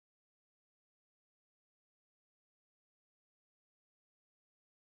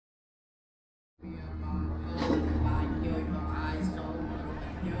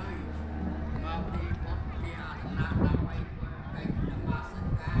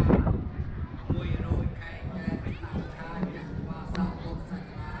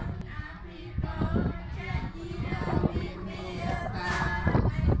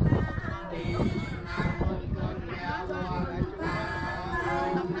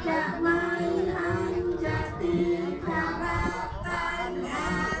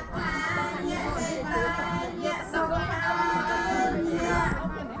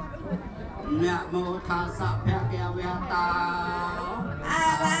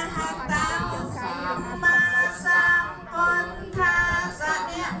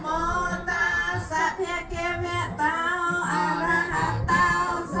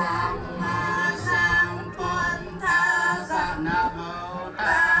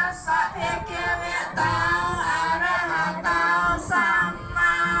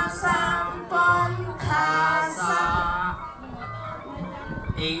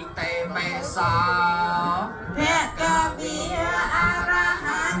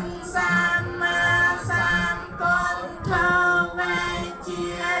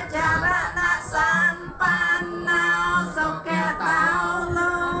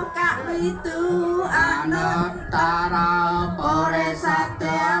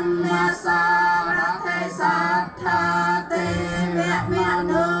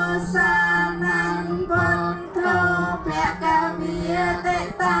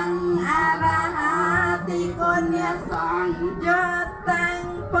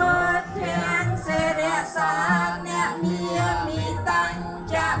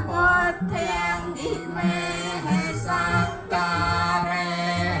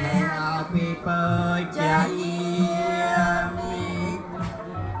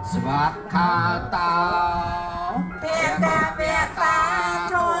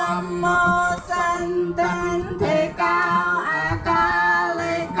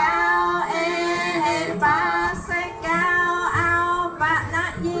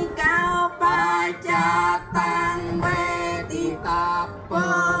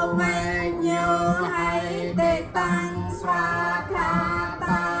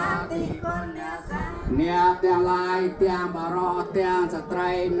Tiang lai tiang baro tiang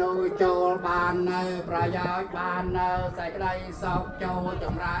setrai nu chol ban nu prayoj ban nu sai dai sok chol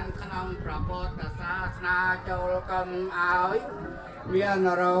jamran khnong prapot sa sna chol kam ai mien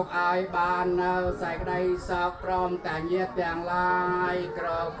rok ai ban nu sai dai sok prom ta nhiet tiang lai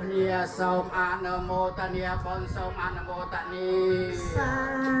kro khnia som anumotania bon som anumotani sa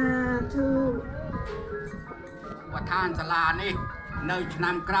thu វត្តឋានសាលានេះនៅឆ្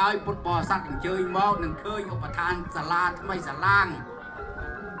នាំក្រោយពុទ្ធបរិស័ទអញ្ជើញមកនឹងឃើញឧបឋានសាលាថ្មីសាឡាង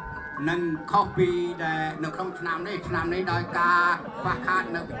នឹងខុសពីដែលនៅក្នុងឆ្នាំនេះដោយការខ្វះខាត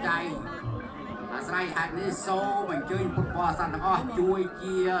នៅបច្ច័យអាស្រ័យហេតុនេះសូមអញ្ជើញពុទ្ធបរិស័ទទាំងអស់ជួយ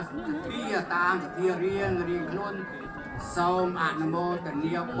ជាសទ្ធាតាមសទ្ធារៀងខ្លួនសូមអនុមោទ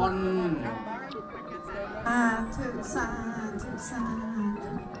នាបុណ្យធុសា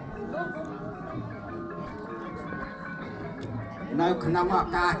នៅក្នុងឱ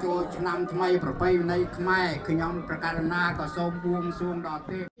កាសចូលឆ្នាំថ្មីប្រពៃណីខ្មែរខ្ញុំប្រកាសណាក៏សូមបួងសួងដល់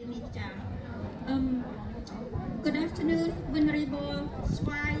ទេ Good afternoon, Venerable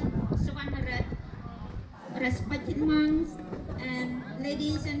Swai Swannarat, respected monks and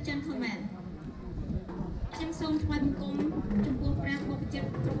ladies and gentlemen. ខ្ញុំសូមថ្វាយបង្គំចំពោះព្រះបព្វជិត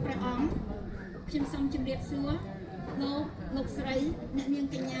គ្រប់ព្រះអង្គខ្ញុំសូមជម្រាបសួរលោកស្រីអ្នកនាង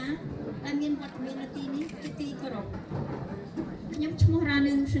កញ្ញាដែលមានវត្តមាននៅទីនេះជាទីគោរព ខ្ញុំឈ្មោះ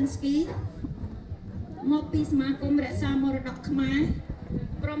Ratanaransi មកពីសមាគមរក្សាមរតកខ្មែរ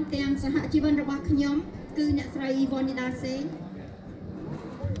ព្រមទាំងសហជីវិនរបស់ខ្ញុំគឺអ្នកស្រីវណ្ណដាសេង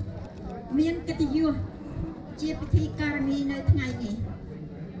មានកិត្តិយសជាពិធីការនីនៅថ្ងៃនេះ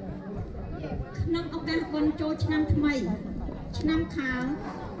ក្នុងឱកាសបុណ្យចូលឆ្នាំថ្មីឆ្នាំខាល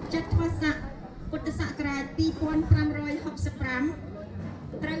ចត្វាស័កពុទ្ធសករាជ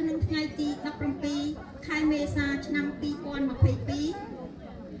 2565 ត្រូវនឹងថ្ងៃទី 17 ខែមេសាឆ្នាំ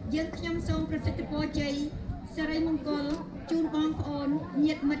 2022 យើងខ្ញុំសូមប្រសិទ្ធពរជ័យសិរីមង្គលជូនបងប្អូន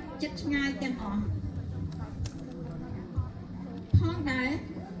ញាតិមិត្តជិតឆ្ងាយទាំងអស់ផងដែរ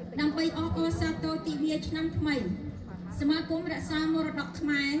ដើម្បីអបអរសាទរទិវាឆ្នាំថ្មីសមាគមរក្សាមរតកខ្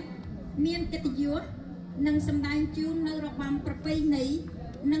មែរមានកិត្តិយសនិងសម្ដែងជូននៅរបាំប្រពៃណី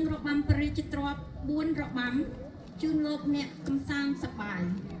និងរបាំព្រះរាជទ្រព្យ 4 របាំជូនលោកអ្នកកំសាន្តសប្បាយ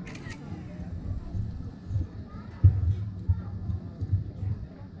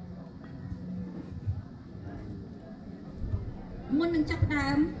មុននឹងចាប់ផ្ដើ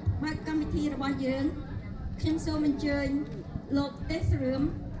មបើកកម្មវិធីរបស់យើងខ្ញុំសូមអញ្ជើញលោកទេសរឿង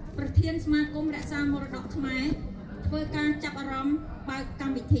ប្រធានសមាគមរក្សាមរតកខ្មែរធ្វើការចាប់អារម្មណ៍បើកក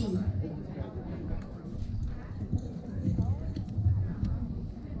ម្មវិធី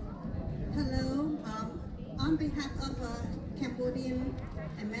Hello, on behalf of Cambodian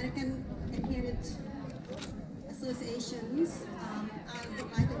American Heritage Associations, I would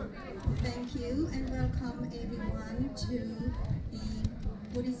like to thank you and welcome everyone to the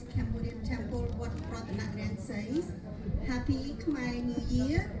Buddhist Cambodian Temple, what Ratanaransi says. Happy Khmer New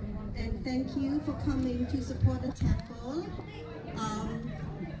Year, and thank you for coming to support the temple.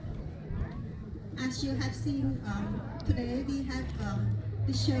 As you have seen today, we have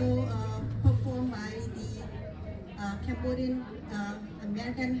the show performed by the Cambodian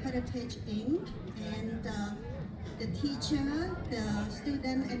American Heritage Inc. and the teacher, the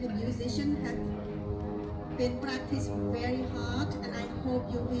student, and the musician have been practiced very hard, and I hope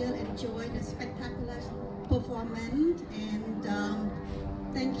you will enjoy the spectacular performance. And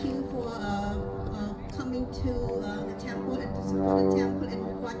thank you for coming to the temple and to support the temple and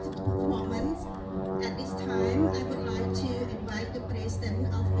watch the performance. At this time, I would like to invite the president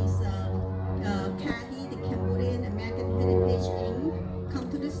of this CAHI, the Cambodian American Heritage Inc., come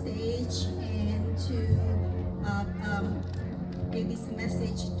to the stage and to give this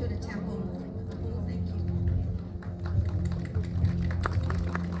message to the temple. Thank you.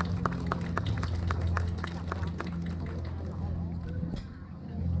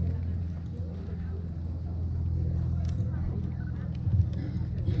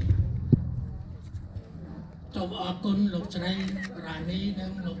 សូមអរគុណលោកស្រីរានីនិ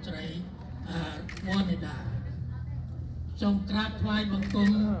ងលោកស្រីវណ្ណិតាសូមក្រាបថ្វាយបង្គំ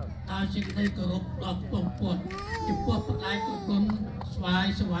ដោយសេចក្តីគោរពដល់ពងពោះចំពោះបដិគុណស្វាយ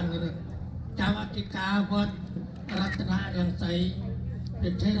សវណ្ណរិទ្ធចៅអធិការវត្តរតនរង្សីព្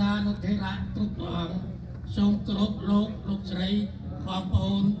រះថេរានុថេរៈគ្រប់អង្គសូមគោរពលោកស្រីបងប្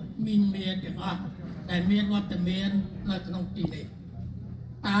អូនមីងមាទាំងអស់ដែលមានវត្តមាននៅក្នុងទីនេះ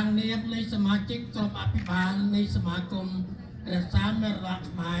តាំងនាមនៃសមាជិកក្រុមអភិបាលនៃសមាគមរក្សាមរតក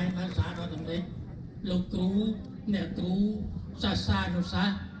ខ្មែរនៅសហរដ្ឋអាមេរិកលោកគ្រូអ្នកគ្រូសាសានុសាស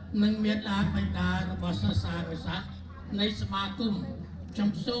ន៍និងមេដាបៃតារបស់សាសានុសាសន៍នៃសមាគមខ្ញុំ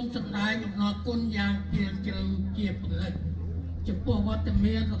សូមសម្ដែងអំណរគុណយ៉ាងជ្រាលជ្រៅជាពន្លិចចំពោះវត្ត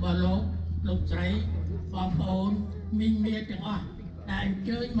មានរបស់លោកស្រីបងប្អូនមីងមាទាំងអស់ដែលអញ្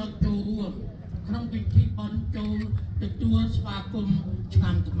ជើញមកចូលរួមក្នុងពិធីបុណ្យចូលទទួលស្វាគមន៍ឆ្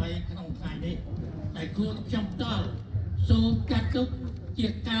នាំថ្មីក្នុងថ្ងៃនេះដែលខ្លួនខ្ញុំផ្ទាល់សូមចាត់ទុកជា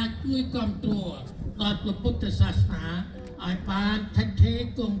ការជួយគាំទ្រដល់ព្រះពុទ្ធសាសនាឲ្យបានថិតថេរ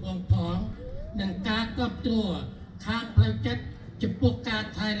គង់វង្សផងនិងការគាំទ្រខាងផ្លូវចិត្តចំពោះការ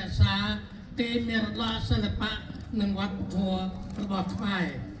ថែរក្សាកេរមរតកសិល្បៈនិងវប្បធម៌របស់ខ្មែរ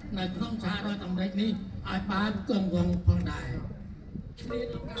នៅក្នុងសហរដ្ឋអាមេរិកនេះឲ្យបានគង់វង្សផងដែរគ្រា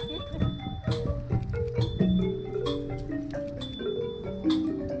ឱកាស Thank you.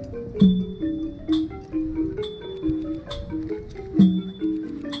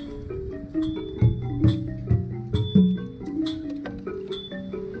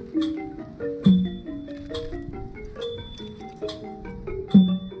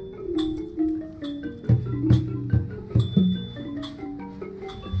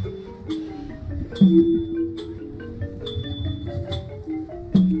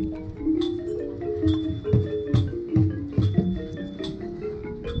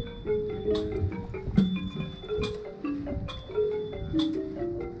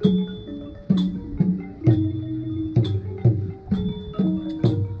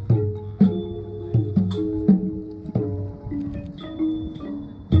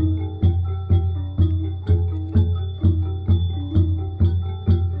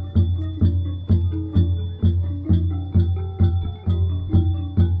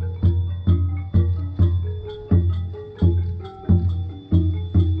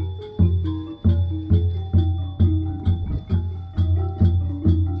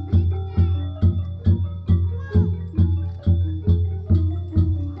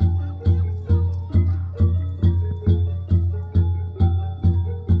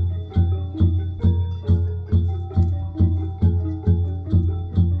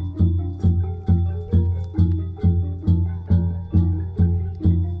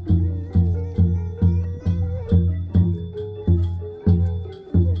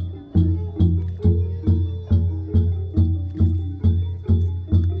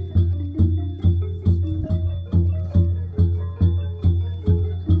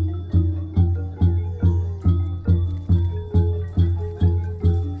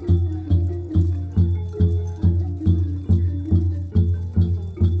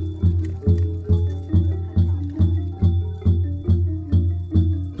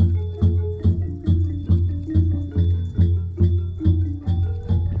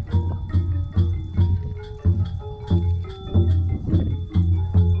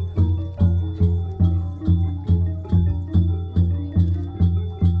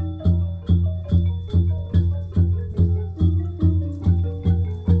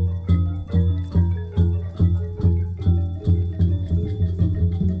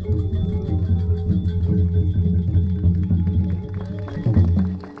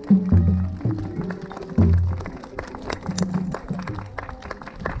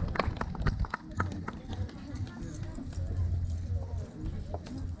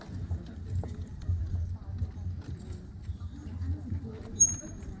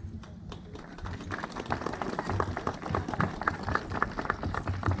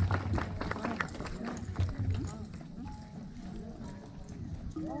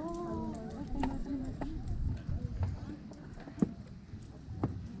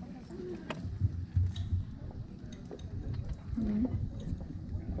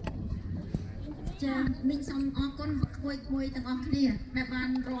 សូមអរគុណគួយទាំងអស់គ្នាដែលបាន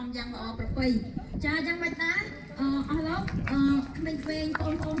រួមយ៉ាងល្អប្រពៃចាយ៉ាងម៉េចណាអស់លោកក្មេងៗប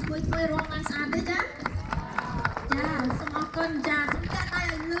ងប្អូនគួយរួមបានស្អាតទេចាចាសូមអរគុណចាសូមចាក់ដៃ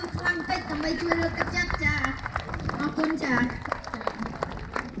ឲ្យលឺខ្លាំងតិចដើម្បីជួយលើកទឹកចិត្តចាអរគុណចា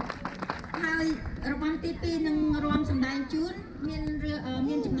ហើយរបាំទី2នឹងរួមសម្ដែងជូន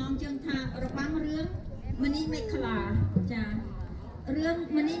មានចំណងជើងថារបាំរឿងមនីមេខលាចារឿង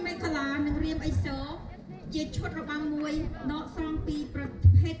មនីមេខលានិងរៀមអេសូជាឈុតរបាំមួយដកស្រង់ពីប្រ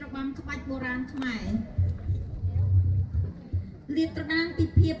ភេទរបាំក្បាច់បុរាណខ្មែរលាតត្រដាងពី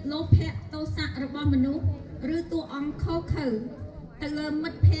ភាពលោភៈទោសៈរបស់មនុស្សឬតួអង្គខុសខើទៅលើមិ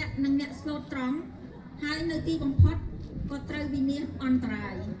ត្តភ័ក្តិនិងអ្នកស្លូតត្រង់ហើយនៅទីបំផុតក៏ត្រូវវិនាសអន្តរា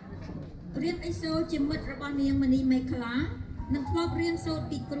យរៀមអេសូជាមិត្តរបស់នាងមនីមេខលានិងធ្លាប់រៀនសូត្រ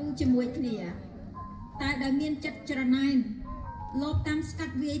ពីគ្រូជាមួយគ្នាតែដែលមានចិត្តច្រណែនលោកតាមស្កា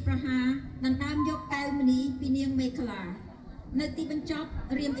ត់វាយប្រហារដណ្ដើមយកកែវមณีពីនាងមេខលានៅទីបញ្ចប់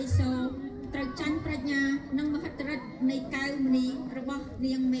រៀមអេសូត្រូវចាញ់ប្រាជ្ញានិងមហិទ្ធិឫទ្ធិនៃកែវមณีរបស់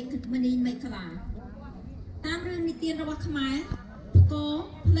នាងមณีមេខលាតាមរឿងនិទានរបស់ខ្មែរផ្គរ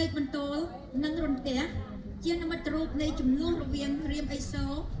ផ្លេកបន្ទោលនិងរន្ទះជានិមិត្តរូបនៃចំនួនរវាងរៀមអេសូ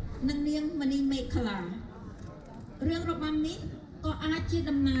និងនាងមณีមេខលារឿងរបាំនេះក៏អាចជា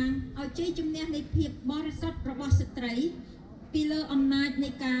តំណាងឲ្យជ័យជំនះនៃភាពបរិសុទ្ធរបស់ស្ត្រីពីលើអំណាចនៃ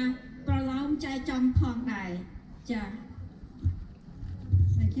ការប្រឡោមចែចំផងដែរចា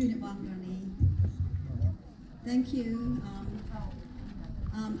Thank you អ្នកបងរនី Thank you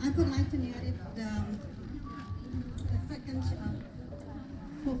I would like to narrate the second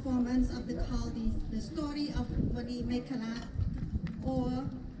performance of the story of Mani Mekhala or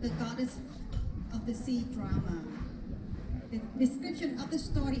the goddess of the sea drama. The description of the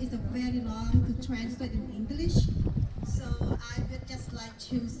story is very long to translate in English, so I would just like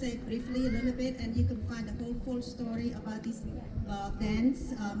to say briefly a little bit, and you can find the whole full story about this dance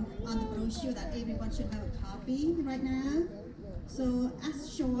on the brochure that everyone should have a copy right now. So, as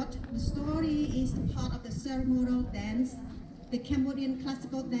short, the story is a part of the ceremonial dance. The Cambodian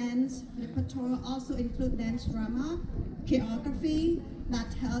classical dance repertoire also includes dance drama, choreography that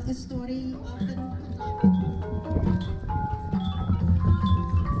tells a story often.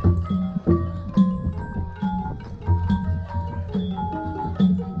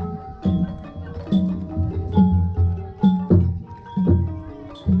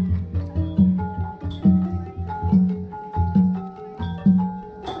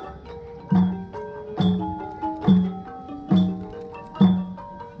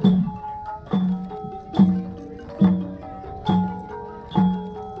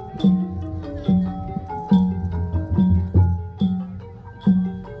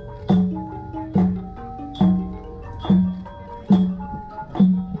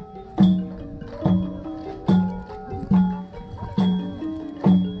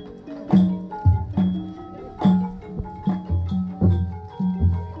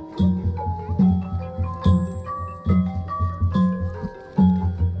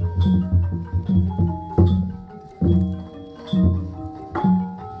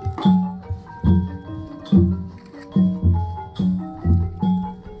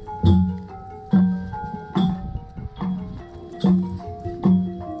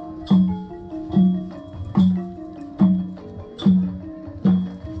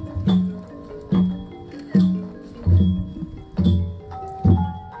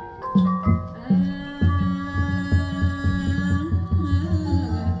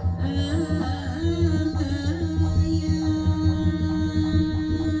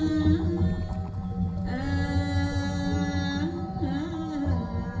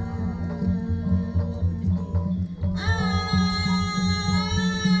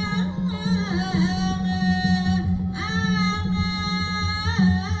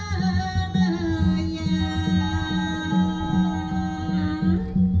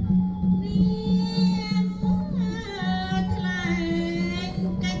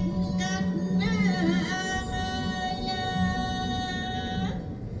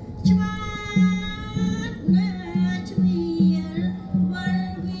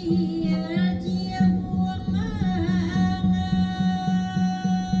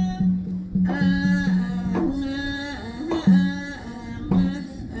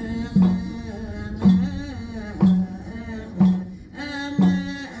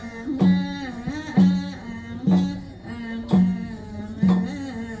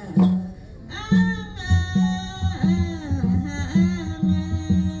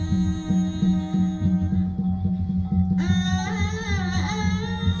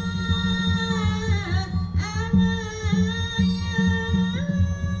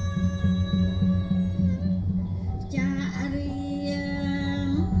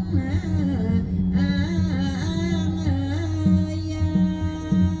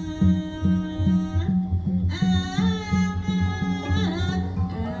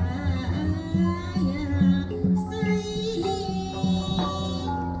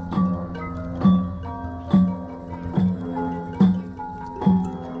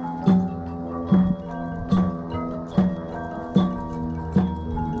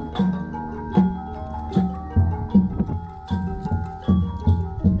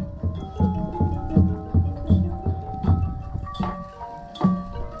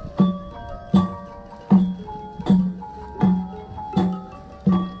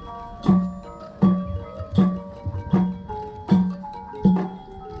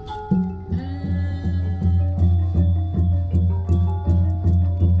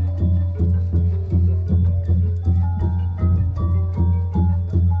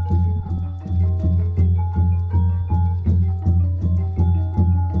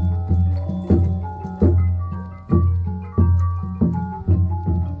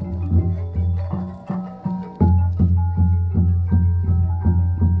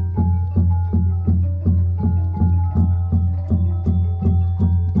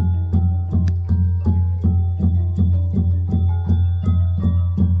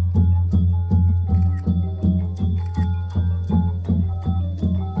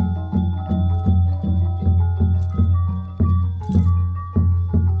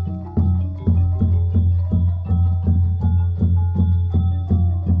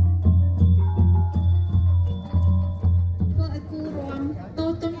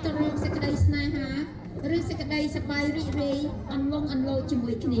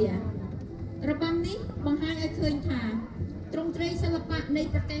 របាំនេះបង្ហាញឲ្យឃើញថាទ្រង់ទ្រាយសិល្បៈនៃ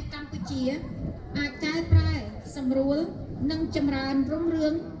ប្រទេសកម្ពុជាអាចកែប្រែសម្រួលនិងចម្រើនរុងរឿ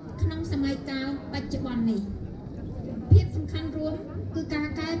ងក្នុងសម័យកាលបច្ចុប្បន្ននេះភាពសំខាន់រួមគឺការ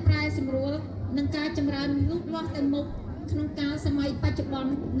កែប្រែសម្រួលនិងការចម្រើនលូតលាស់ទៅមុខក្នុងកាលសម័យបច្ចុប្បន្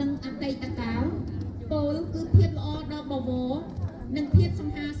ននិងអតីតកាលពោលគឺភាពល្អដល់បវរនិងភាពស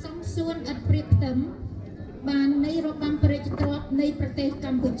ង្ហាសមសួនឥតប្រៀបផ្ទឹមបាននៃរបាំព្រះរាជទ្រព្យនៃប្រទេសក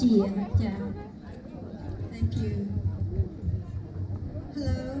ម្ពុជាចា៎ Thank you.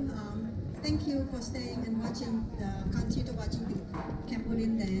 Hello. Thank you for staying and watching. Continue watching the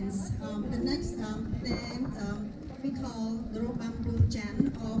Cambodian dance. The next dance we call the Robam Jan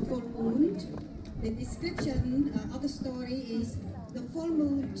or full moon. The description of the story is the full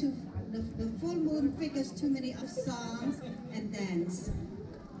moon. The full moon figures too many of songs and dance.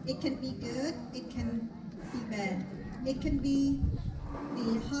 It can be good. It can be bad. It can be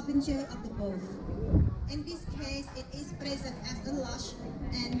the harbinger of the both. In this case, it is present as a lush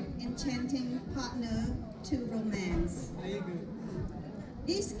and enchanting partner to romance.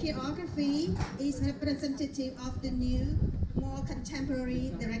 This choreography is representative of the new, more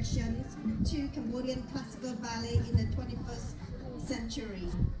contemporary directions to Cambodian classical ballet in the 21st century.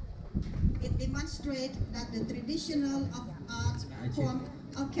 It demonstrates that the traditional art form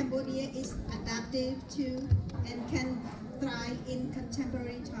of Cambodia is adaptive to and can thrive in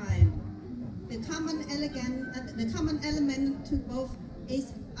contemporary time. The common element to both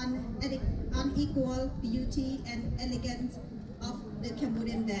is unequal beauty and elegance of the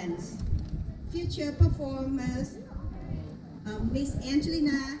Cambodian dance. Future performers, Miss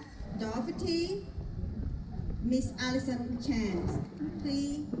Angelina Doherty, Miss Alison Chan.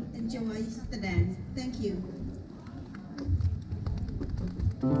 Please enjoy the dance. Thank you.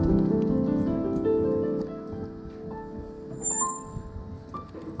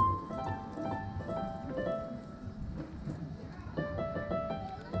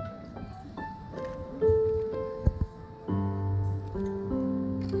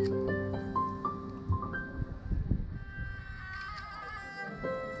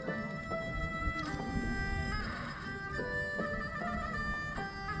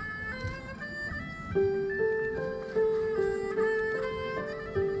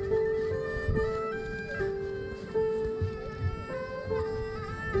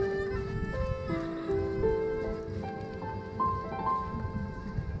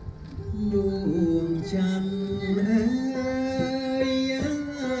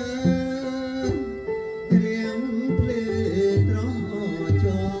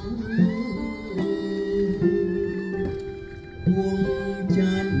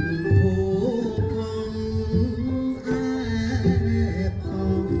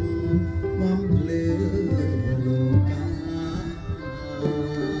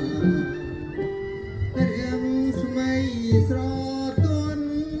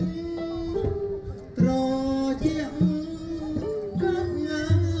 ត្រ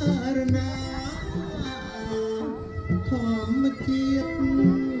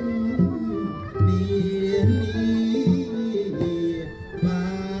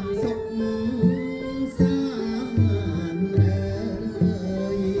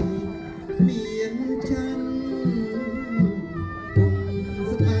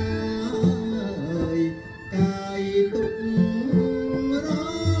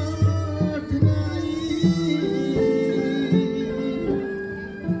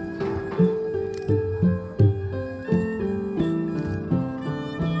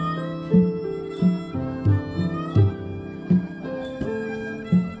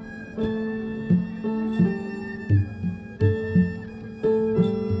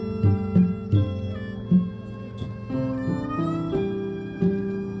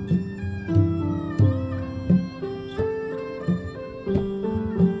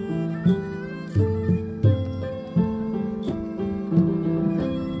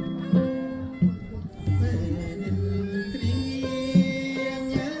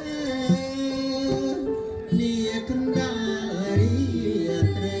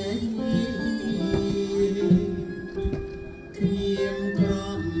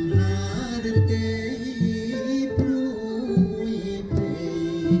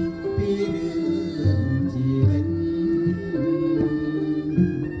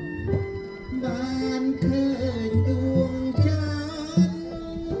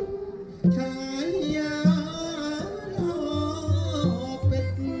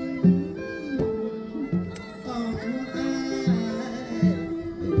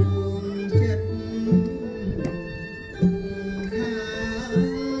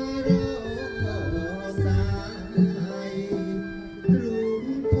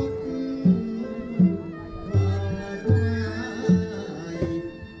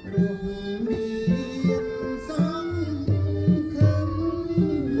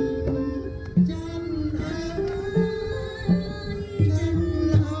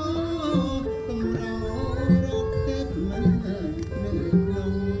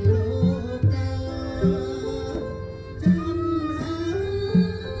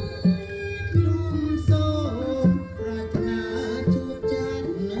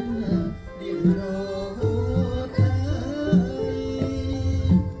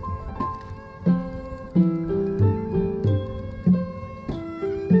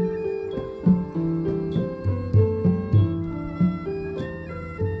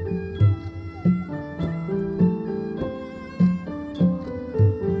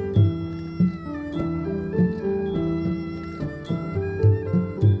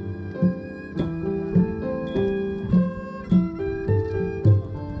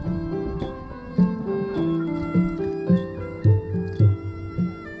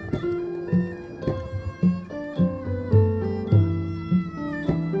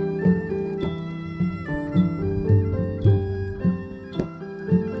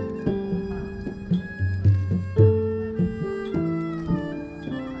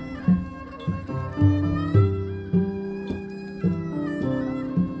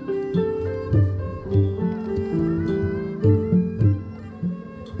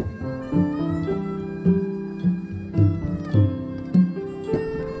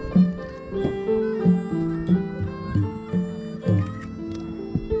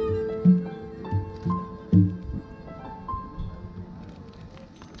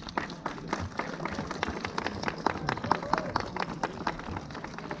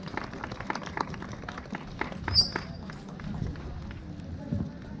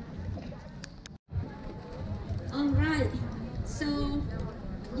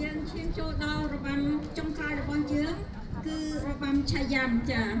ឈានចូលដល់របាំចុងក្រោយរបស់យើងគឺរបាំឆាយ៉ាំ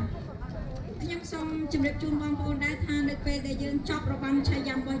ចាខ្ញុំសូមជម្រាបជូនបងប្អូនដែរថានៅពេលដែលយើងចប់របាំឆា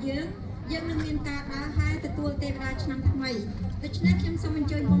យ៉ាំរបស់យើងនឹងមានការដើរហែទទួលទេវតាឆ្នាំថ្មីដូច្នេះខ្ញុំសូមអញ្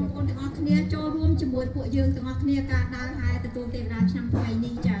ជើញបងប្អូនទាំងអស់គ្នាចូលរួមជាមួយពួកយើងទាំងអស់គ្នាការដើរហែទទួលទេវតាឆ្នាំថ្មី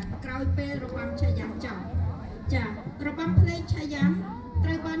នេះចាក្រោយពេលរបាំឆាយ៉ាំចប់ចារបាំភ្លេងឆាយ៉ាំត្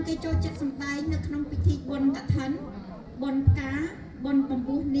រូវបានគេចូលចិត្តសម្ដែងនៅក្នុងពិធីបុណ្យកឋិនបុណ្យផ្កាបុណ្យបំ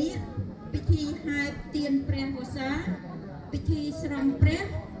ពុះនាគពិធីហែទានព្រះវស្សាពិធីស្រង់ព្រះ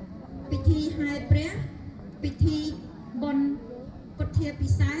ពិធីហែព្រះពិធីបុណ្យពុទ្ធាពិ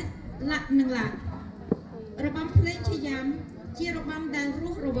សេសលក្ខនឹងលក្ខរបាំភ្លេងឆាយ៉ាំជារបាំដែលរ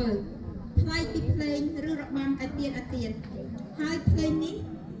ស់រវើកប្លែកពីភ្លេងឬរបាំឯទៀតហើយភ្លេងនេះ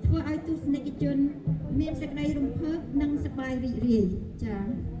ធ្វើឲ្យទស្សនិកជនមានសេចក្តីរំភើបនិងសប្បាយរីករាយចា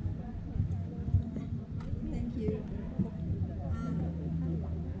Thank you.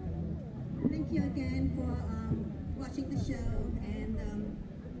 Thank you again for watching the show and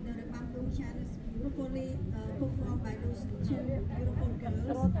the Rabam chant is beautifully performed by those two beautiful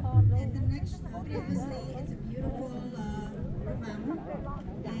girls. And the next, previously, it's a beautiful Rabam.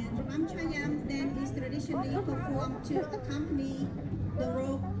 And Rabam Chayam then is traditionally performed to accompany the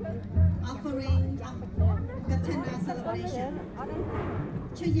robe offering of Katana celebration.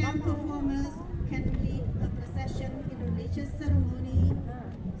 Chayam performers can lead a procession in religious ceremony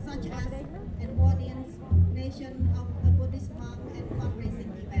such as an ordination of a Buddhist monk and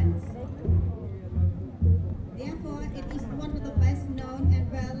fundraising events. Therefore, it is one of the best known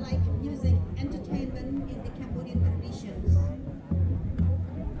and well-liked music entertainment in the Cambodian traditions.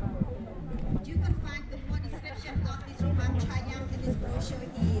 You can find the full description of this Rabam Chayam in this brochure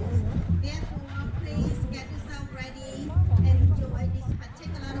here. Therefore, please get yourself ready and enjoy this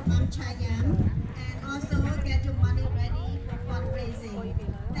particular Rabam Chayam and also get your money ready for fundraising.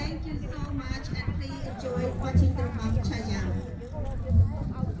 Thank you so much and please enjoy watching the Rabam Chayam.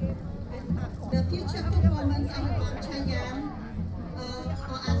 The future performance of Rabam Chayam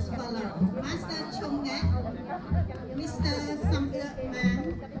are as follows. Master Chongek, Mr. Samir Man,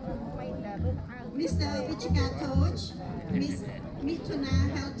 Mr. Vichika Toch, Miss Mituna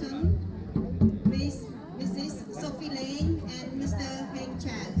Helton, Mrs. Sophie Lane, and Mr. Heng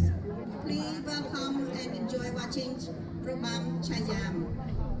Charles. Please welcome and enjoy watching Rabam Chayam.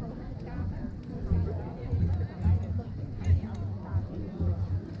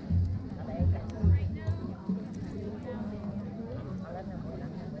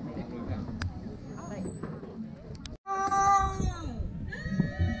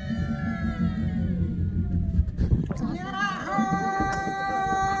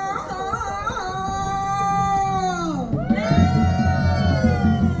 Yeah.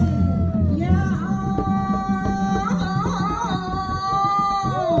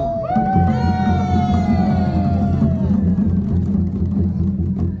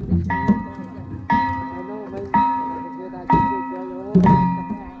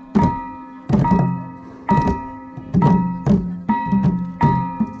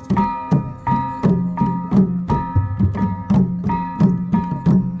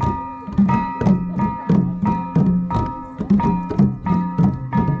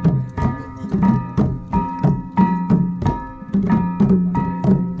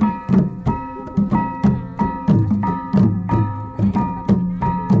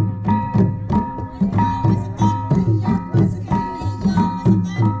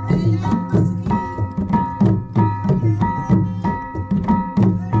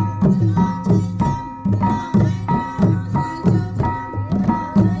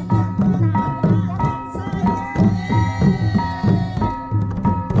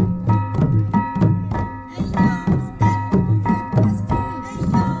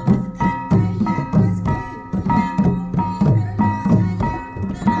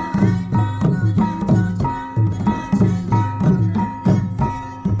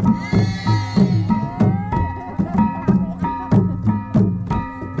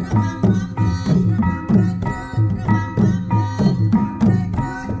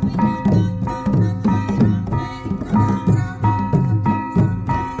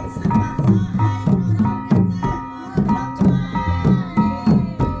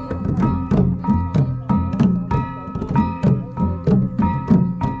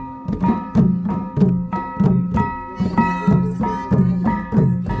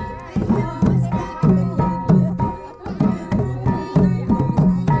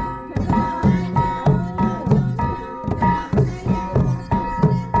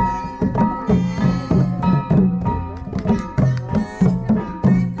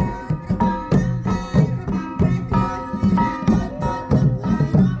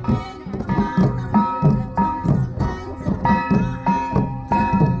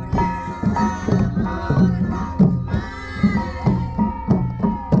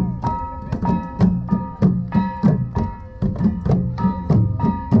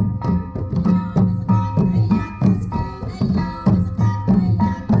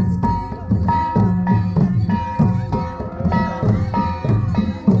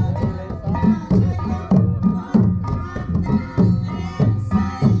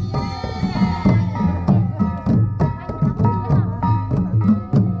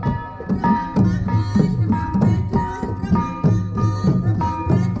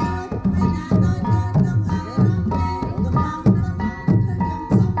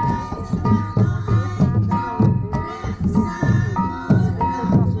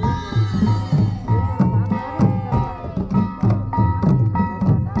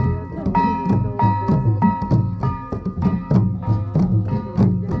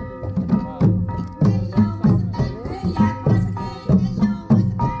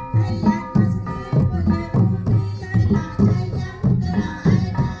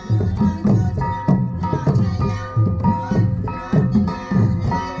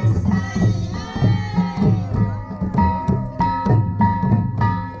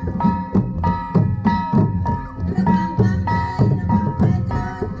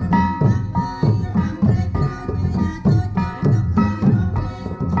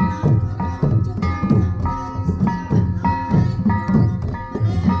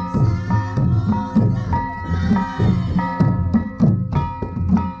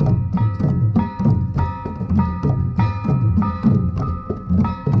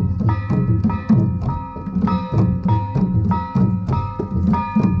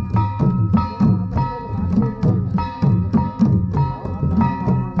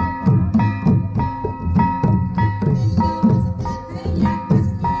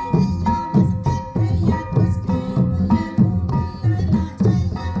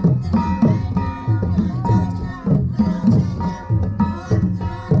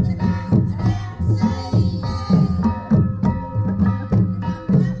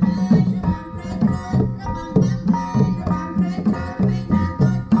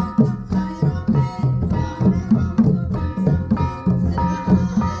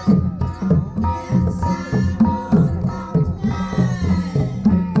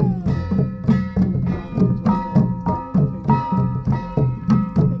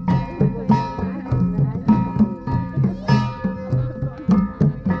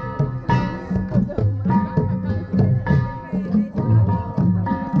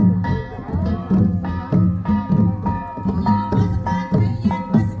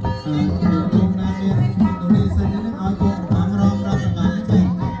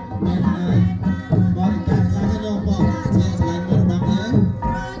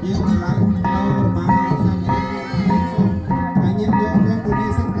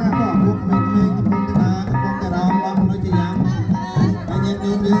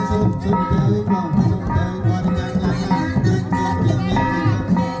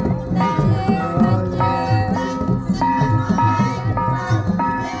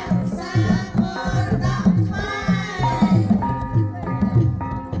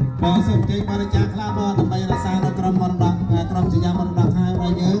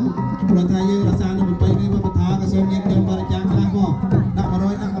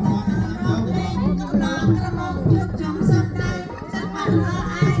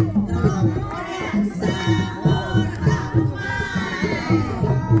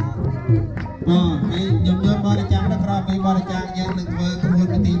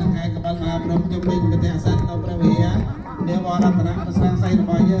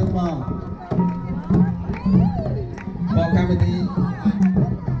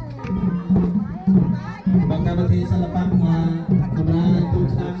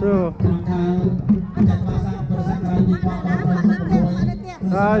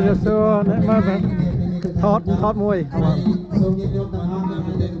 จะสู้มาแบบทอดมวยសូមញាតិញោមទាំងអស់ដែល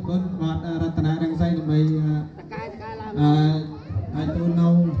មានគុណបាទរតនារង្សីដើម្បីឲ្យទូននៅ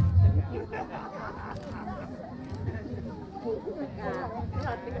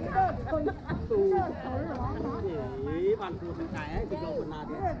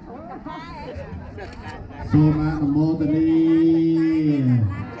សូមអនុមោទនី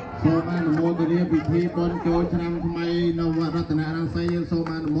សូមអនុមោទនីពិធីបុណ្យចូលឆ្នាំថ្មីនៅវត្តរតនរង្សីយើងសូម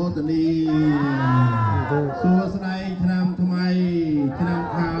អនុមោទនីសួស្តីឆ្នាំថ្មីឆ្នាំ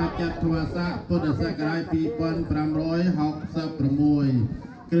ខាលចត្វាស័កពុទ្ធសករាជ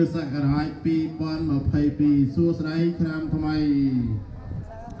2566គ្រិស្តសករាជ2022សួស្តីឆ្នាំថ្មី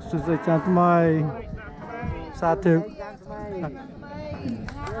សួស្តីឆ្នាំថ្មីសាធុ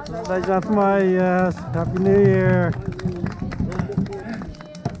សួស្តីឆ្នាំថ្មី Happy New Year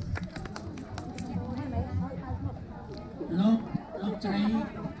លោកស្រី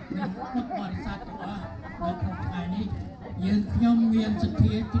និងពុទ្ធបរិស័ទទាំងអស់នៅក្នុងថ្ងៃនេះយើងខ្ញុំមានសទ្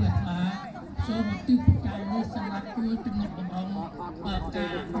ធាជ្រះថ្លាសូមឧទ្ទិសបច្ច័យនេះសម្រាប់ជួយចំណុចបំរុងការ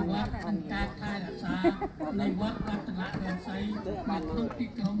អភិវឌ្ឍនិងការថែរក្សានៃវត្តរតនរង្សីនៅក្នុងទី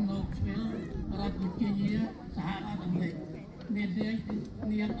ក្រុង Nokesville រដ្ឋវិទ្យាសហរដ្ឋអាមេរិកមាន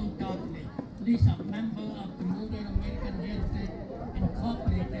នាមអង្គការនេះ List of member of the Modern American Heritage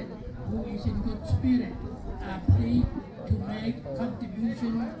Incorporated who is in good spirit are free to make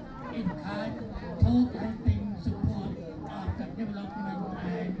contribution in kind toward helping support of the development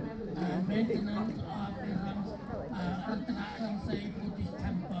and maintenance of the Ratanaransi Buddhist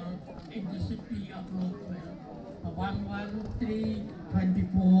temple in the city of Nokesville,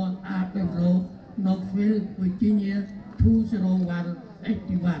 11324 Arden Road, Nokesville, Virginia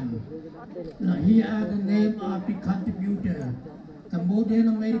 20181. Now here are the name of the contributor. Cambodian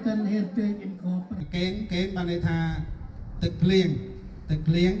American Heritage Incorporated. គេបានន័យថាទឹកភ្លៀង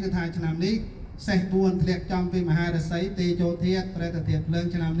គឺថាឆ្នាំនេះសេះ4ធ្លាក់ចំពីមហារសីទេជោធាតុប្រេតធាតុភ្លើង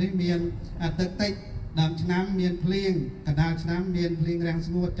ឆ្នាំនេះមានទឹកតិចដើមឆ្នាំមានភ្លៀងកណ្ដាលឆ្នាំមានភ្លៀងរាំង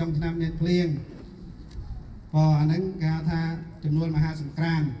ស្ងួតចុងឆ្នាំមានភ្លៀងអាហ្នឹងគេហៅថាចំនួនមហាសង្ក្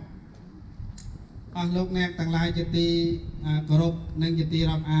រាន្តអស់លោកអ្នកទាំងឡាយជាទីគោរពនិងជាទី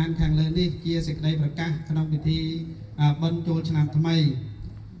រាប់អានខាងលើនេះជាសេចក្តីប្រកាសក្នុងពិធីបុណ្យចូលឆ្នាំថ្មី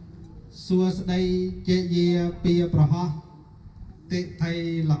សួស្តីជេយាពីប្រហោះទេថៃ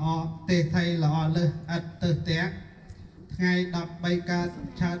ល្អលើសឥតទៅតាក់ថ្ងៃ13កើត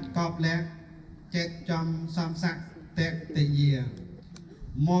ឆើតកប់លះចេតចំសំស័កតេតិយា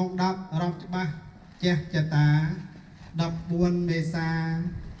ម៉ោង10រំច្បាស់ចេះចតា14មេសា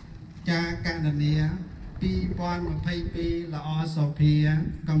ចាកណនី2022ល្អសុភា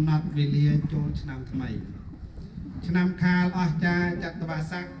កំណត់វេលាចូលឆ្នាំថ្មីឆ្នាំខាលអស្ចារ្យចត្វា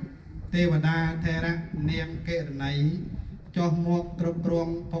ស័កទេវតាថេរៈនាងកិរណីចុះមកគ្រប់គ្រង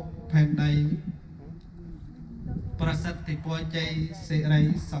ពុកផែនដីប្រសិទ្ធិពរជ័យសិរី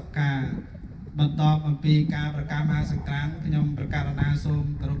សុខាបន្តអំពីការប្រកាសមហាសង្ក្រាន្តខ្ញុំប្រកាសណាសូម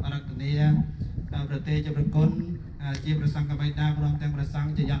គោរពអរគុណប្រទេសជាប្រគុណជាប្រសង្ឃបិតាព្រមទាំងប្រសង្ឃ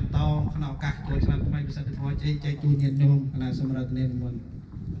ជាយន្តោក្នុងឱកាសចូលឆ្នាំថ្មីប្រសិទ្ធិពរជ័យចែកជូនញាតិញោមគណៈសូមរតនានិមន្ត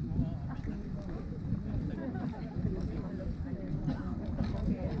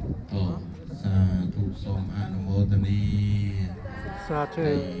សាធុសូមអនុមោទនីសាធុ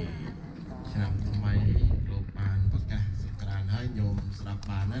ឆ្នាំថ្មីលោកបានប្រកាសសង្ក្រាន្តហើយញោមស្ដាប់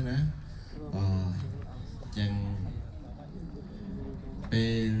បានហើយណាចឹងពេ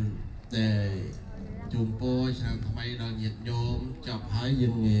លដែលជូនពរឆ្នាំថ្មីដល់ញាតិញោមចប់ហើយយើ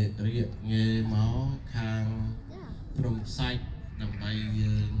ងរៀបងាយមកខាងព្រំសាច់ដើម្បី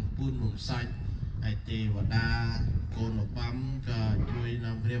យើងពូននំសាច់ហើយទេវតាកូនឧបមក៏ជួយ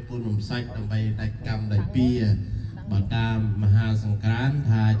នាំគ្នាពូននំសាច់ដើម្បីដាច់កម្មដាច់ពីបើតាមមហាសង្ក្រាន្ត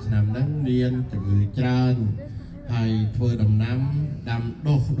ថាឆ្នាំហ្នឹងមានជំងឺច្រើនហើយធ្វើដំណាំដាំ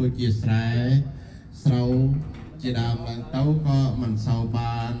ដុះដូចជាស្រែស្រូវជាដើមឡើងទៅក៏មិនសូវ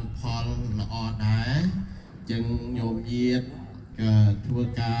បានផលល្អដែរចឹងញោមញាតិក៏ធ្វើ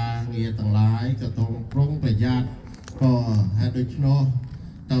ការងារទាំងឡាយក៏ต้องប្រុងប្រយ័ត្នក៏ហើយដូច្នោះ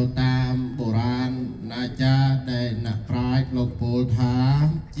ទៅតាមបុរាណអាចារ្យដែលអ្នកប្រាជ្ញលោកពោលថា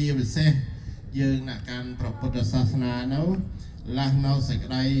ជាពិសេសយើងអ្នកកាន់ព្រះពុទ្ធសាសនានោះលាស់នៅសេច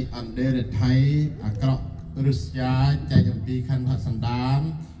ក្តីអន្តរថ័យអាក្រក់ឬស្យាចែកអំពីខន្ធសន្តាន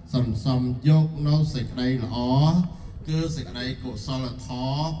សន្សំយកនៅសេចក្តីល្អគឺសេចក្តីកុសលធ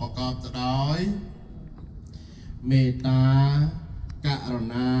ម៌ប្រកបទៅដោយមេត្តាករុ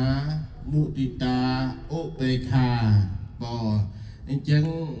ណាមុទិតាឧបេក្ខា អញ្ចឹង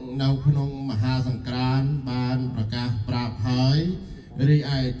នៅក្នុងមហាសង្ក្រាន្តបានប្រកាសប្រាប់ហើយរី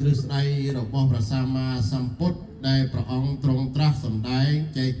ឯទ្រឹស្ដីរបស់ព្រះសម្មាសម្ពុទ្ធដែលព្រះអង្គទ្រង់ត្រាស់សម្ដែង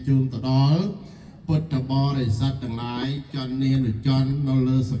ចែកជូនទៅដល់ពុទ្ធបរិស័ទទាំងឡាយចន្ទនានុជននៅ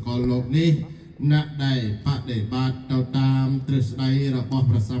លើសកលលោកនេះអ្នកដែលបដិបត្តិទៅតាមទ្រឹស្ដីរបស់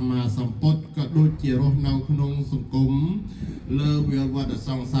ព្រះសម្មាសម្ពុទ្ធក៏ដូចជារស់នៅក្នុងសង្គមលើវាលវដ្តស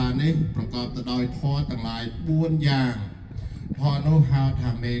ង្សារនេះប្រកបទៅដោយធម៌ទាំងឡាយ4យ៉ាងធម៌នោះហៅ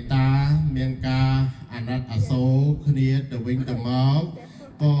ថាមេត្តាមានការអាណិតអាសូរគ្នាទៅវិញទៅមក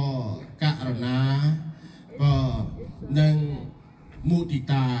ក៏ករុណាក៏នឹងមុទិ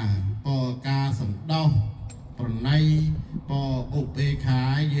តាក៏ការសំដោសប្រណីក៏ឧបេក្ខា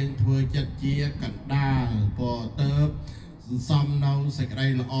យើងធ្វើចិត្តជាកណ្ដាលក៏ទៅសំនៅសេចក្តី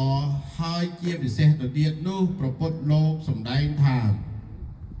ល្អហើយជាពិសេសទៅទៀតនោះព្រះពុទ្ធលោកសម្ដែងថា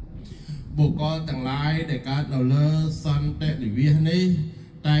បុគ្គលទាំងឡាយដែលកើតនៅលើសន្តិនិវាសនេះ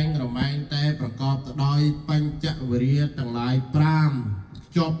តែងរមែងតែប្រកបទៅដោយបញ្ចវរិយទាំងឡាយ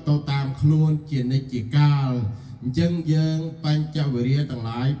5ជាប់ទៅតាមខ្លួនជានិច្ចកាលអញ្ចឹងយើងបញ្ចវរិយទាំង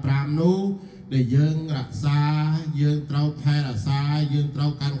ឡាយ5នោះដែលយើងរក្សាយើងត្រូវថែរក្សាយើងត្រូ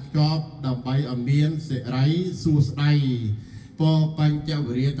វកាន់ខ្ជាប់ដើម្បីឲ្យមានសិរីសួស្តីពបញ្ចវ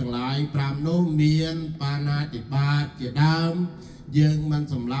រិយទាំងឡាយ5នោះមានបាណាតិបាតជាដើមយើងមិន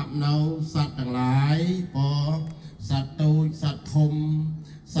សម្លាប់នៅសត្វទាំងឡាយសត្វតូចសត្វធំ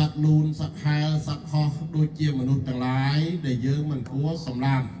សត្វលូនសត្វហែលសត្វហោះដូចជាមនុស្សទាំងឡាយដែលយើងមិនគួរសម្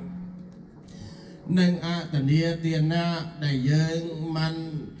លាប់និងអតនីទានាដែលយើងមិន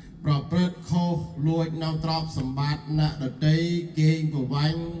ប្រព្រឹត្តខុសលួចនៅទ្រព្យសម្បត្តិអ្នកដទៃកេងប្រវ័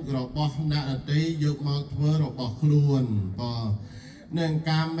ញ្ចរបស់អ្នកដទៃយកមកធ្វើរបស់ខ្លួននឹង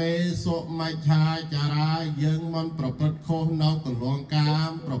កាមេសុមច្ឆាចារាយើងមិនប្រព្រឹត្តខុសនៅទម្លាប់កាម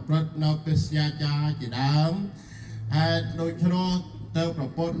ប្រព្រឹត្តនៅបិស្យាចារជាដើមហើយដូចនោះទៅប្រ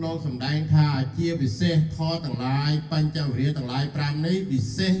ពុតលោកសម្ដែងថាជាពិសេសធម៌ទាំងឡាយបញ្ចវរិយទាំងឡាយ5នេះពិ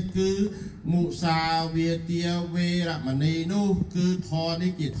សេសគឺមុសាវាទាវេរមណីនោះគឺធម៌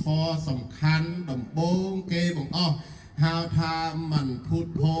នេះជាធម៌សំខាន់ដំបូងគេបង្អស់ហៅថាមិនភូត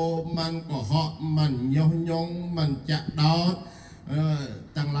ភោមិនកុហកមិនញុះញង់មិនចាក់ដោត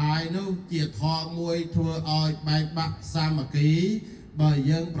ទាំងឡាយនោះជាធម៌មួយធ្វើឲ្យបែកបាក់សាមគ្គីបើ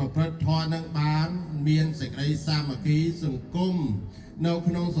យើងប្រព្រឹត្តធម៌នឹងបានមានសេចក្តីសាមគ្គីសង្គមនៅ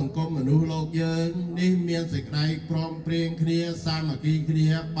ក្នុងសង្គមមនុស្សលោកយើងនេះមានសេចក្តីព្រមព្រៀងគ្នាសាមគ្គីគ្នា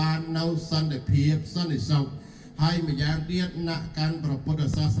បាននៅសន្តិភាពសន្តិសុខហើយម្យ៉ាងទៀតអ្នកកាន់ព្រះពុទ្ធ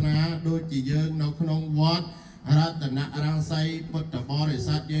សាសនាដូចជាយើងនៅក្នុងវត្តរតនរង្សីពុទ្ធបរិ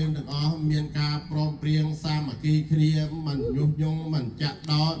ស័ទយើងទាំងអស់មានការព្រមព្រៀងសាមគ្គីគ្នាមិនញុះញង់មិនចាក់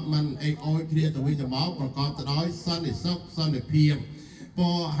ដោតមិនអេកអូចគ្នាទៅវិញទៅមកប្រកបទៅដោយសន្តិសុខសន្តិភាព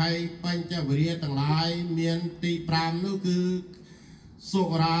ហើយបញ្ចវរិយទាំងឡាយមានទី5នោះគឺសុ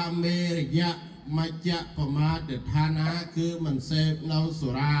រាមេរយៈមជ្ជបមាទដ្ឋានាគឺមិនសេពនៅសុ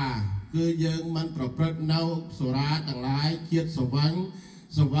រាគឺយើងមិនប្រព្រឹត្តនៅសុរាទាំងឡាយជាតិសវង្ឃ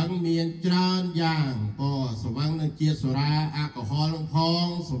មានច្រើនយ៉ាងសវង្ឃនឹងជាតិសុរាអាល់កុហុលនឹងផង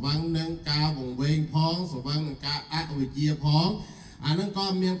សវង្ឃនឹងការវង្វេងផងសវង្ឃនឹងការអវិជ្ជាផងអានឹងក៏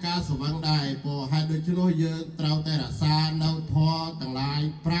មានការសវង្ឃដែរហើយដូច្នោះយើងត្រូវតែរក្សានៅធម៌ទាំងឡាយ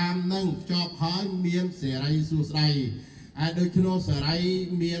5នឹងភ្ជាប់ហើយមានសេរីសួស្តីហើយដូច្នោះសេរី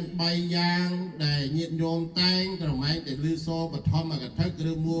មាន3យ៉ាងដែលញាតិញោមតែងត្រមែងតែឮសូរបឋមកថា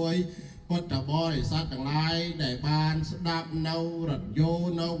ឬមួយពុទ្ធបរិស័ទទាំងឡាយដែលបានស្ដាប់នៅរឌយោ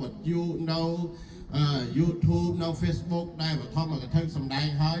នៅវិទ្យុនៅ YouTube នៅ Facebook ដែលបឋមកថាសម្ដែង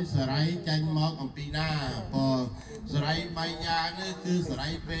ហើយសេរីចេញមកអំពីណាសេរី3យ៉ាងនេះគឺសេរី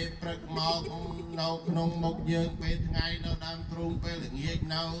ពេលព្រឹកមកនៅក្នុងមុខយើងពេលថ្ងៃនៅដើមទ្រូងពេលល្ងាច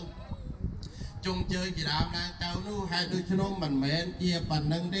នៅចុងជើងជាដើមឡើងទៅនោះហើយដូចនោះមិនមែនជាប៉ុណ្្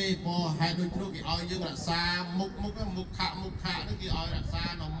នឹងទេហើយដូចនោះគេឲ្យយើងរក្សាមុខខៈនេះគេឲ្យរក្សា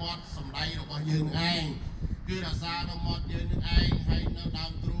នៅមាត់សម្ដីរបស់យើងឯងគឺរក្សានៅមាត់យើងនឹងឯងហើយនៅដើ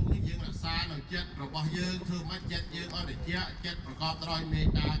មទ្រូងនេះយើងរក្សានៅចិត្តរបស់យើងធ្វើមកចិត្តយើងអត់ត្រជាក់ចិត្តប្រកបដោយមេ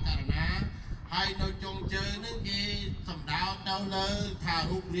ត្តាករុណាហើយនៅចុងជើងនឹងគេសម្ដៅទៅលើថា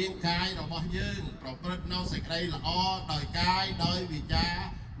រូបរាងកាយរបស់យើងប្រព្រឹត្តនៅសេចក្តីល្អដោយកាយដោយវិជ្ជា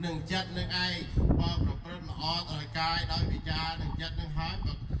នឹងចិត្តនឹងឯងប្រព្រឹត្តល្អដោយកាយដោយវិជ្ជានឹងចិត្តនឹងហើយ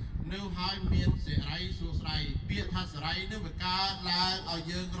នៅហើយមានសេរីសួស្តីពាក្យថាសេរីនេះវាកើតឡើងឲ្យ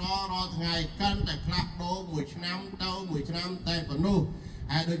យើងរាល់ថ្ងៃកាន់តែផ្លាស់ប្ដូរមួយឆ្នាំទៅមួយឆ្នាំតែប៉ុណ្ណោះ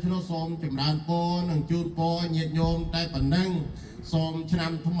ហើយដូច្នោះសូមចម្រើនពរនិងជូនពរញាតិញោមតែប៉ុណ្ណឹងសូមឆ្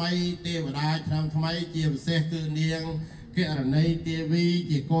នាំថ្មីទេវតាឆ្នាំថ្មីជាពិសេសគឺនាងគរណីទេវី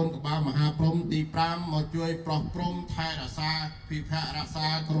ជាកូនកបាមហាព្រំទី5មកជួយប្រោះព្រំថែរក្សាភិក្ខរក្សា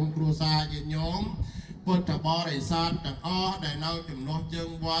ក្រុមគ្រួសារញាតិញោម ពុទ្ធបរិស័ទទាំងអស់ដែលនៅចំណុះជើង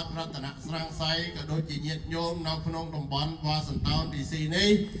វត្តរតនស្រង្ស័យក៏ដូចជាញាតិញោមនៅក្នុងតំបន់វត្តសន្តោនទីស៊ីនេះ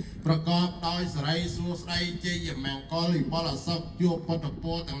ប្រកបដោយសិរីសួស្តីជ័យមង្គលវិបុលសុខជួបពុទ្ធព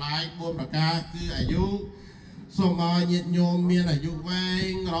រទាំងឡាយ4ប្រការគឺអាយុសូមឲ្យញាតិញោមមានអាយុវែ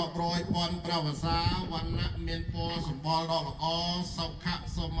ងរាប់រយពាន់ប្រវសាវណ្ណៈមានពរសម្បល់ដ៏ល្អសុខៈ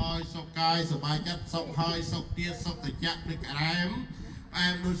សូមឲ្យសុខកាយសប្បាយចិត្តសុខហើយសុខទៀតសុខតិចដូចក្រាមផ្អែ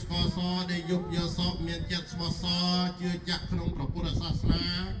មដូចស្ករសដែលយប់យកសពមានចិត្តស្មោះសរជឿចាក់ក្នុងព្រះពុទ្ធសាសនា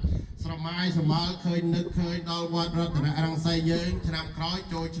ស្រមាយសម្មាល់ឃើញនឹកឃើញដល់វត្តរតនរង្ស័យយើងឆ្នាំក្រោយ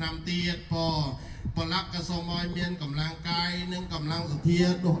ចូលឆ្នាំទៀតពលៈក៏សូមឲ្យមានកម្លាំងកាយនិងកម្លាំងសទ្ធា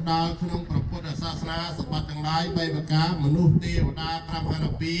ដុះដាលក្នុងព្រះពុទ្ធសាសនាសម្បត្តិទាំងឡាយ3ប្រការមនុស្សទេវតា5ហន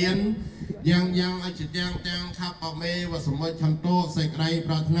ពៀនយ៉ាងអចិទាំងទាំងខបមេវសមុជឆន្ទោសេចក្តី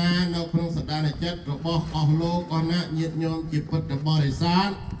ប្រាថ្នានៅក្នុងសន្តានចិត្តរបស់អស់លោកអស់អ្នកញាតិញោមជាពុទ្ធបរិស័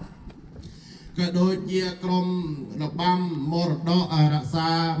ទក៏ដូចជាក្រុមរបាំមរតករក្សា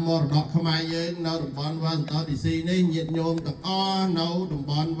មរតកខ្មែរយើងនៅតំបន់វ៉ាស៊ីនតោន DC នេះញាតិញោមទាំងអស់នៅតំ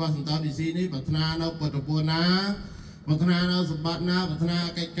បន់វ៉ាស៊ីនតោន DC នេះប្រាថ្នានៅពុទ្ធពរណាប្រាថ្នានៅសម្បត្តិណាប្រាថ្នា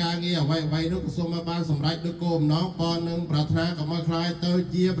កិច្ចការងារអ្វីនោះក៏សូមឲ្យបានសម្រេចដូចគោលបំណងប៉ុននឹងប្រាថ្នាកុំឲ្យខ្លាយទៅ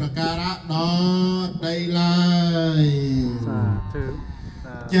ជាប្រការៈដល់ដីឡើយសាធុច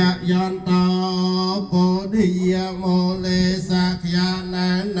យន្តោពុទ្ធិយមោលេសាខ្យាណា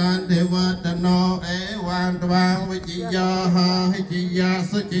នន្ទវតណោអេវ៉ានត្វាងវិជ្ជយោហិជ្ជយា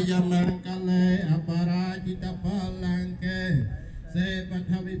សុជយមង្គលេអបរាជិតបលាង្កេសេប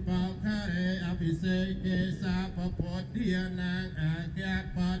ថវិបោខរេអភិសេកេសាពពុទ្ធានាងអាក្យ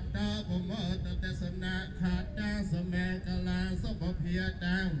បតោពមតទេសនាខាតាសមេកលាសុភភិយ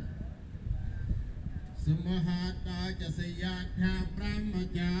តាំងសមហតាចសយថាប្រម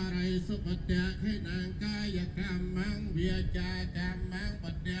ចារិសុបតៈខេណាងកាយកម្មੰវាចាកម្មੰប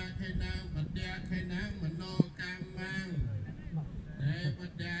តៈខេណាងបតៈខេណាងមโนកម្មੰទេប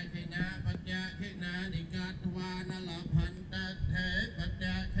តៈខេណាបតៈខេណានិកាទវានលភន្តទេប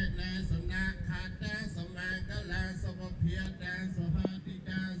តៈខេណាសនាខាតាសមាកលាសុភភិយតាសហតិ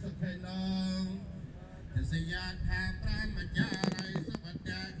តាសុខេណងសយថាប្រមចារិសុប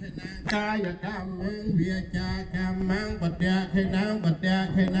តៈខេណាងកាយកម្មੰវាចាកម្មੰបតៈខេណាងបតៈ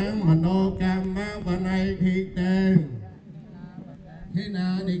ខេណាងមโนកម្មੰបណៃភីតេខេណា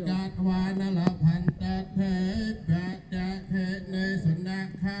និកាទវានលភន្តទេបតៈខេនេសនា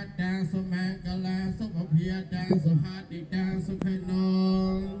ខាតាសមាកលាសុភភិយតាសហតិតាសុខេណ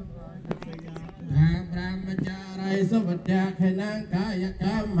ងថាប្រមចារិសុបតៈខេណាងកាយក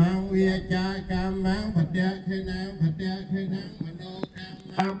ម្មੰវាចាកម្មੰបតៈខេណាងបតៈខេណាងមโนក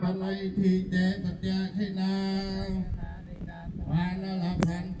ម្មੰបណៃភីតេបតៈខេណាងវានលភ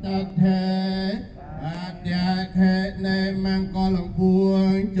ន្តទេអត្យាខេនៃមង្គលពួ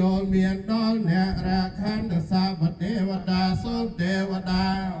ងចូលមានដល់អ្នករាខន្តសាបទេវតាសូមទេវតា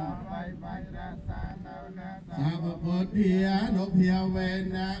សាបពុទ្ធាអនុភាវេ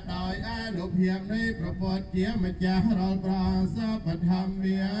ណាដោយអនុភាពនៃព្រះពុទ្ធជាម្ចាស់រាល់ព្រះអង្គសពធម្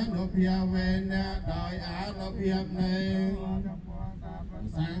មាអនុភាវេណាដោយអនុភាពនៃ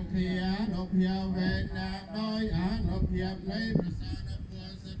សង្ឃាអនុភាវេណាដោយអនុភាពនៃព្រះសានពុ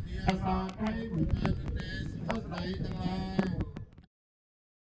ទ្ធសទ្ធាសោតៃបុទ្ទទេសស្ដីទាំងឡាយ